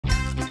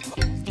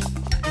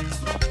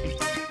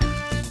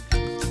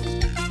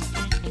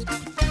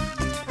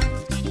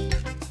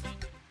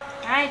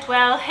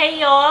Well, hey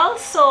y'all,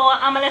 so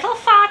I'm a little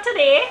far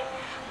today,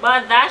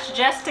 but that's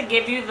just to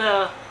give you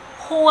the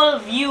whole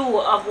view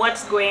of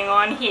what's going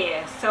on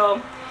here.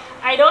 So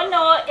I don't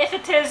know if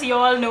it is you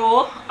all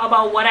know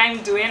about what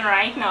I'm doing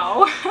right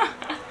now,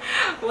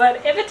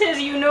 but if it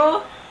is you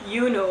know,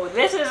 you know.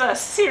 This is a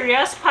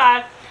serious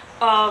part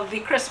of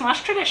the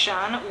Christmas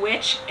tradition,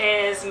 which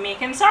is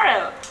making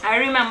sorrel. I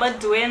remember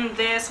doing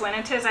this when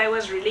I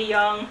was really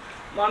young.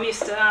 Mom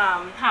used to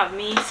have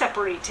me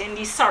separating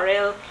the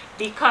sorrel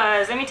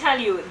because let me tell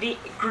you, the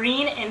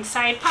green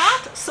inside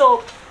part.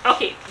 So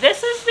okay,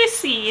 this is the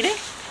seed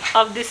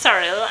of the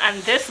sorrel,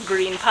 and this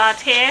green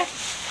part here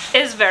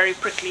is very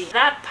prickly.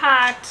 That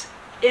part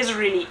is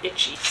really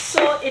itchy.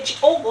 So itchy.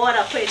 Oh God,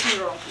 I put it in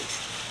the wrong place.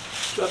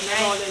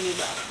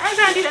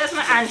 Auntie, that's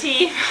my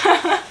auntie.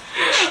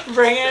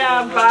 Bringing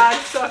a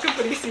bag so I can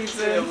put the seeds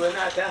in.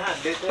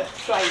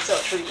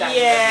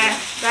 Yeah,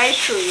 that's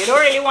true. You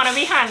don't really want to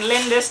be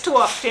handling this too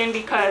often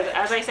because,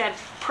 as I said,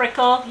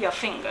 prickle your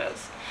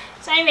fingers.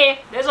 So anyway,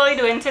 that's what we're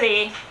doing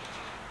today.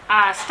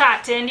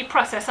 Starting the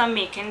process of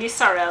making the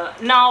sorrel.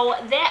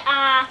 Now, there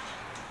are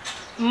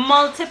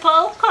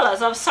multiple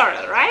colors of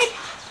sorrel, right?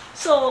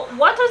 So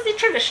what was the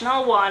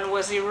traditional one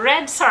was the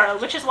red sorrel,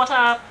 which is what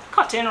I'm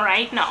cutting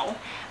right now.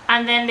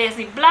 And then there's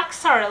the black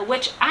sorrel,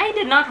 which I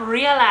did not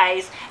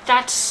realize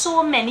that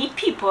so many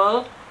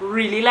people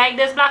really like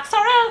this black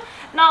sorrel.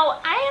 Now,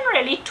 I am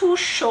really too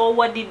sure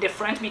what the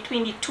difference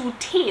between the two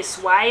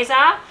taste-wise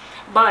are.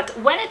 But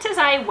when it is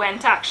I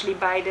went to actually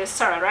buy this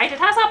sorrel, right? It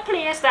has a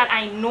place that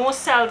I know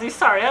sells the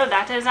sorrel.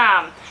 That is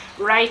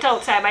right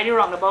outside by the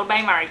roundabout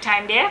by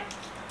Maritime there.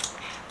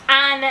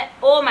 And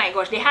oh my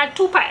gosh, they had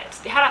two piles.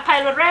 They had a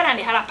pile with red and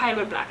they had a pile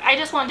with black. I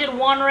just wanted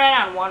one red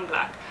and one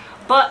black.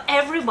 But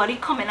everybody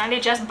coming and they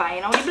just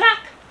buying out the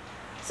black.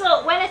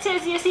 So when it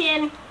is you're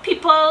seeing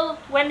people,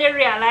 when they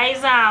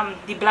realize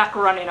the black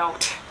running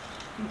out,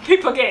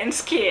 people getting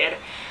scared.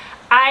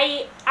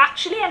 I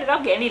actually ended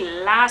up getting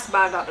the last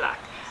bag of black.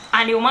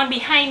 And the woman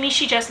behind me,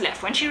 she just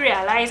left. When she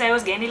realized I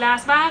was getting the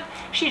last bag,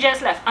 she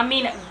just left. I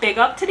mean, big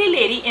up to the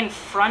lady in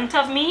front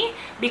of me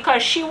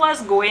because she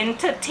was going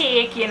to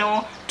take, you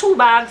know, 2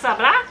 bags of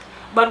black.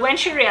 But when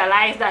she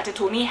realized that it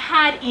only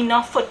had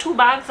enough for 2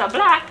 bags of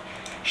black,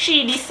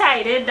 she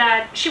decided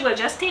that she will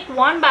just take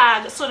 1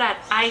 bag so that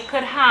I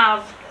could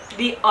have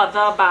the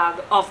other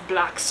bag of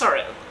black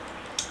sorrel.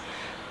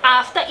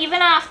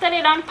 Even after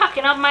they done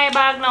packing up my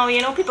bag now,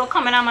 you know, people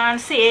coming up and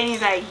saying,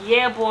 he's like,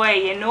 yeah boy,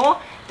 you know,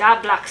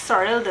 that black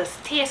sorrel does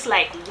taste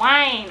like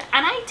wine.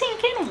 And I'm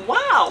thinking,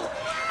 wow,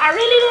 I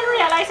really didn't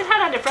realize it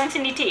had a difference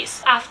in the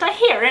taste. After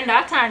hearing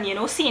that and, you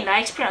know, seeing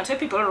that experience where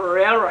people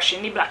real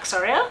rushing the black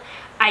sorrel,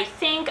 I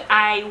think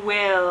I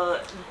will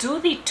do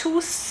the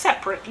 2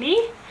 separately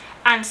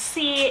and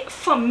see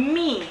for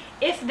me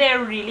if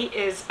there really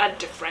is a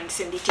difference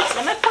in the taste.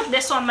 Let me put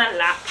this on my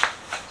lap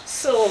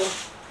so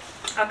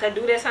I can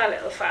do this a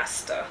little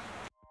faster.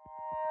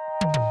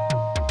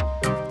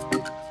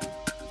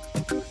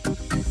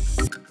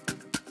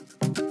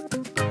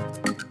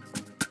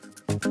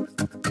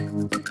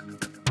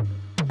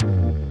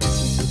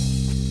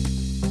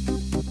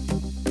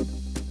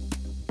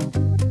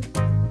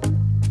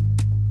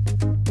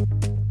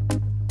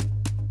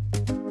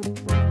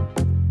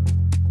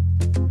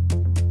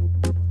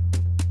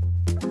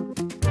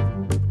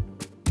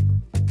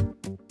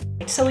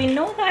 So we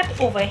know that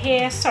over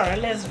here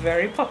sorrel is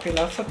very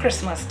popular for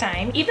Christmas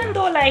time, even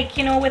though, like,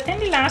 you know, within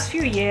the last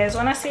few years,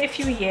 when I say a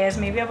few years,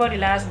 maybe about the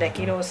last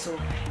decade or so,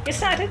 you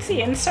started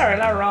seeing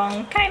sorrel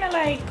around kind of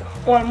like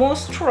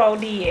almost throughout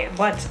the year,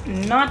 but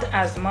not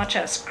as much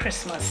as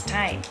Christmas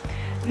time.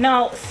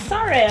 Now,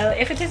 sorrel,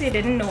 if it is you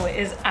didn't know,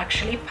 is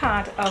actually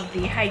part of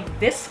the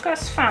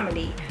hibiscus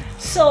family.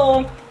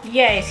 So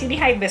yeah, you see the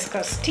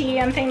hibiscus tea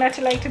and thing that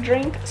you like to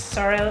drink?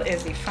 Sorrel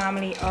is the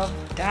family of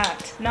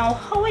that. Now,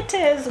 how it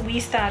is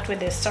we start with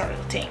this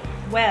sorrel thing?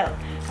 Well,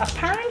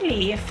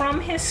 apparently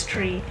from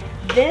history,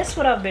 this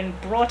would have been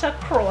brought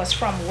across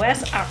from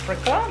West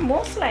Africa,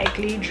 most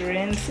likely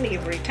during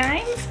slavery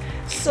times.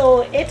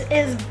 So it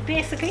is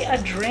basically a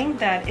drink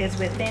that is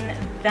within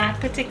that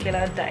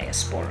particular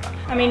diaspora.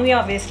 I mean, we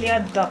obviously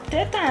adopt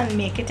it and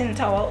make it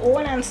into our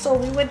own, and so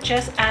we would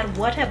just add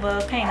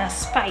whatever kind of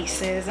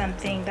spices and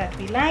thing that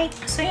we like.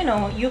 So, you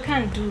know, you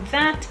can do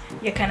that.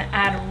 You can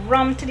add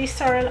rum to the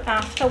sorrel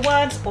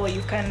afterwards, or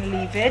you can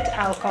leave it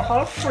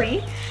alcohol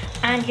free,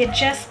 and you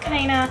just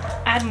kind of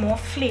add more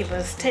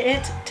flavors to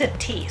it to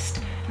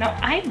taste. Now,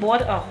 I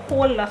bought a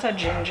whole lot of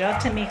ginger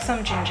to make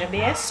some ginger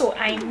beer, so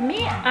I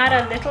may add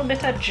a little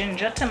bit of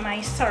ginger to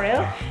my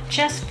sorrel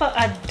just for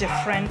a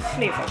different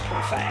flavor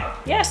profile.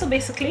 Yeah, so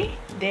basically,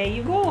 there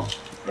you go,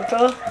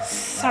 little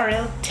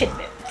sorrel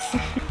tidbits.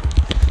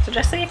 So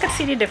just so you can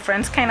see the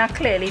difference kind of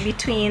clearly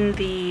between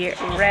the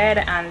red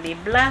and the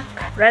black.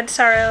 Red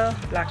sorrel,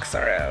 black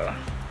sorrel.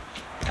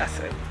 That's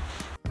it.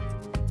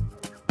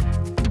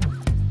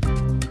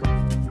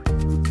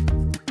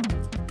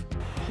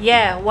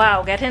 Yeah,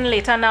 wow, getting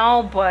later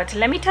now, but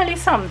let me tell you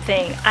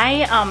something.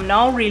 I am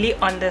now really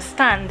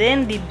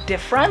understanding the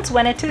difference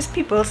when it is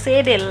people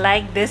say they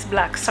like this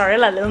black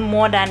sorrel a little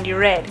more than the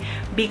red,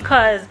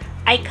 because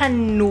I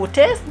can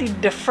notice the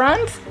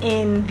difference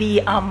in the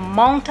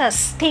amount of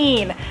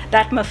stain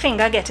that my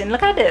finger getting.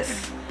 Look at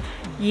this.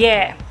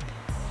 Yeah,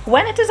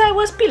 when it is I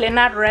was peeling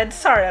that red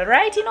sorrel,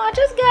 right, you know, I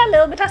just get a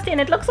little bit of stain.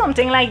 It looks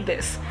something like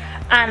this.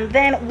 And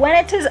then when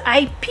it is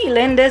I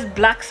peeling this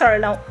black sorrel,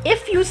 now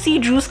if you see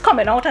juice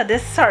coming out of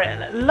this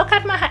sorrel, look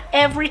at my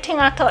everything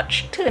I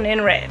touch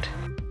turning red.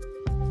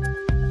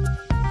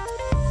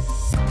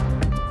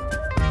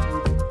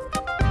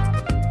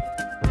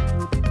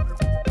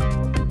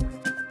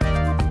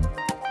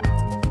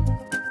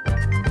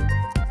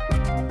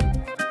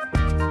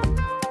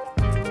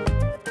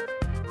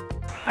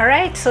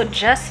 Alright, so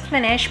just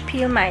finished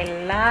peel my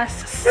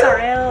last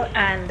sorrel,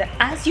 and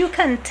as you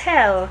can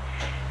tell,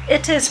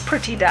 it is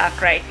pretty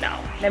dark right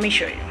now. Let me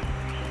show you.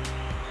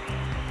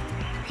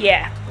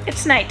 Yeah,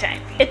 it's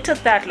nighttime. It took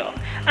that long.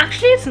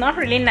 Actually, it's not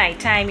really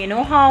nighttime. You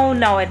know how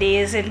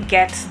nowadays it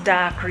gets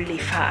dark really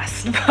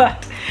fast,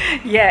 but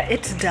yeah,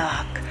 it's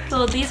dark.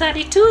 So these are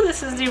the two.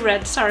 This is the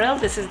red sorrel,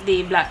 this is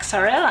the black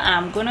sorrel.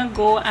 I'm gonna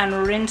go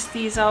and rinse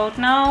these out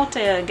now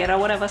to get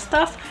out whatever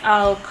stuff.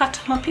 I'll cut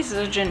my pieces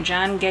of ginger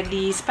and get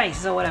the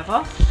spices or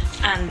whatever,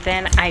 and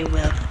then I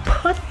will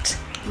put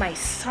my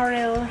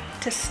sorrel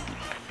to steep.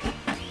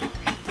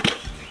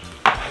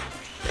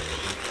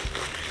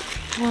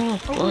 Oh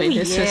boy,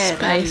 this is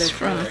spice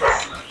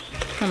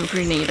from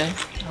Trinidad.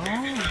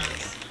 Oh.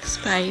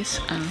 Spice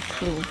and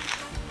clove.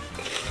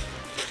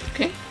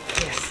 Okay?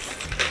 Yes.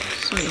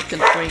 So you can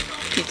break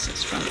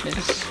pieces from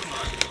this.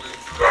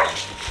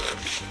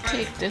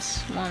 Take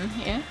this one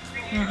here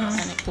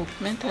and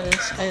open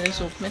it. I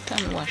just open it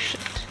and wash it.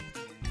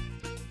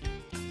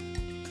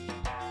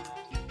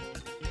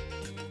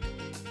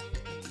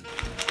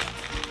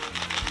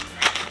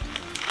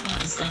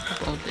 And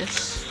think about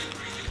this.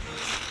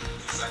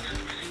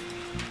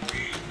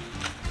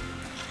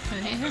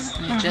 And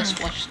you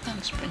just wash it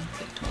and sprinkle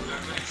it all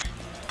over the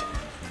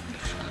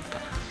front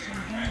part.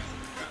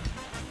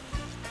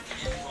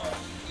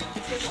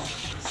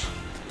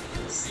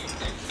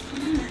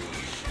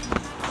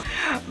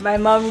 My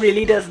mom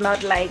really does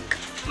not like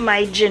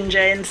my ginger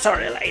and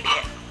sorrel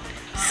idea,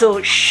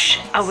 so shh,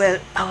 I will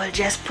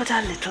just put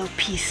a little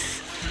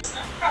piece.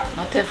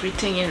 Not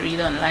everything you read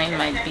online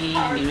might be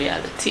the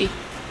reality.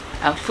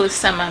 And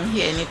first time I'm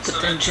hearing you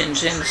put in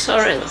ginger and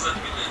sorrel.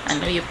 I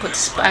know you put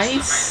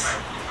spice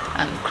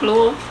and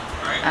clove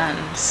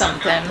and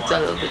sometimes a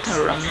little bit of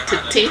rum to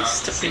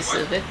taste, to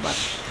preserve it, but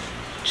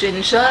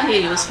ginger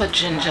you use for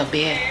ginger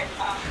beer.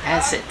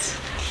 That's it.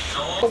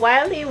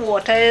 While the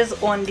water is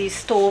on the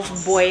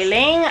stove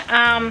boiling,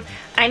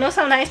 I know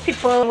sometimes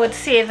people would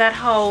say that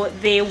how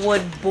they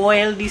would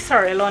boil the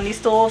sorrel on the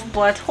stove,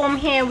 but home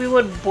here we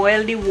would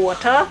boil the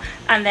water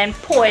and then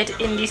pour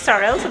it in the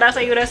sorrel. So that's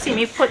why you would have seen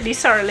me put the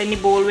sorrel in the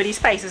bowl with the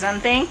spices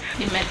and things.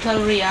 The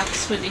metal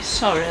reacts with the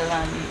sorrel,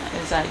 and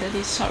it's either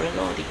the sorrel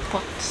or the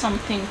pot,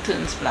 something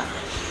turns black.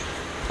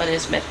 But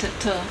it's better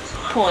to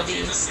pour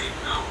the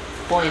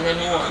boiling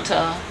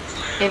water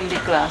in the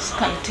glass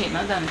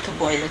container than to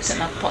boil it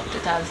in a pot.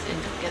 It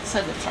gets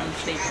a different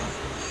flavor.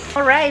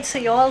 Alright, so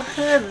you all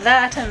heard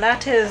that, and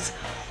that is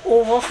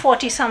over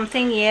 40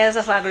 something years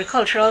of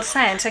agricultural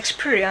science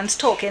experience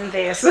talking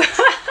this.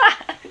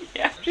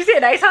 Yeah. You see,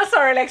 that is a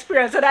sorrel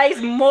experience, so that is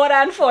more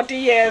than 40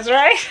 years,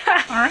 right?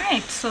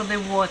 Alright, so the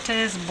water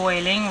is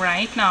boiling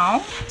right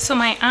now. So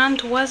my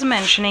aunt was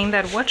mentioning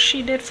that what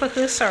she did for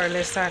her sorrel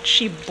is that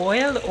she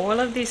boiled all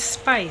of these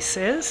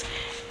spices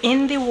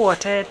in the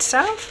water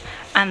itself,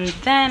 and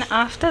then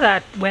after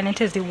that, when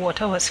the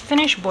water was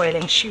finished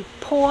boiling, she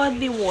poured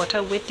the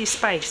water with the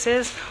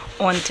spices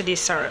onto the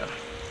sorrel.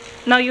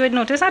 Now you would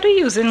notice that we're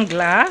using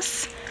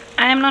glass.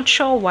 I am not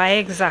sure why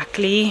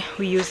exactly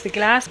we use the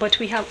glass, but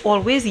we have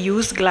always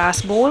used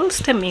glass bowls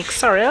to make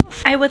sorrel.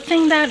 I would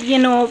think that, you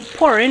know,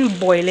 pouring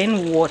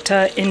boiling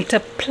water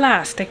into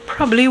plastic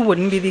probably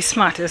wouldn't be the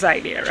smartest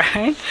idea,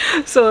 right?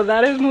 So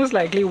that is most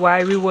likely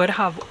why we would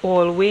have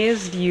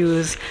always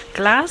used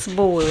glass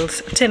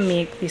bowls to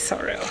make the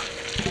sorrel.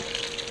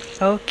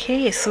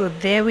 Okay, so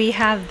there we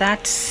have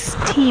that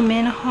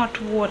steaming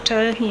hot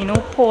water, you know,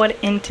 poured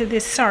into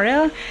the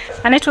sorrel,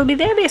 and it will be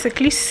there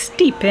basically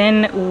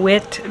steeping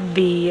with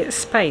the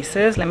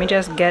spices. Let me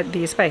just get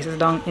the spices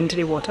down into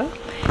the water.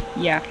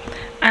 Yeah,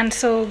 and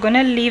so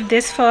gonna leave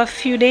this for a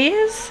few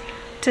days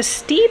to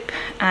steep,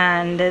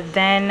 and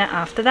then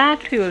after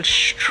that we will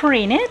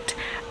strain it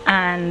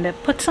and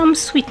put some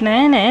sweetener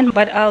in it,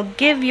 but I'll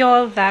give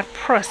y'all that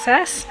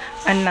process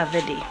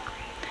another day.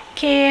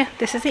 Okay,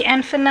 this is the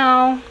end for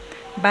now.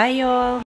 Bye y'all.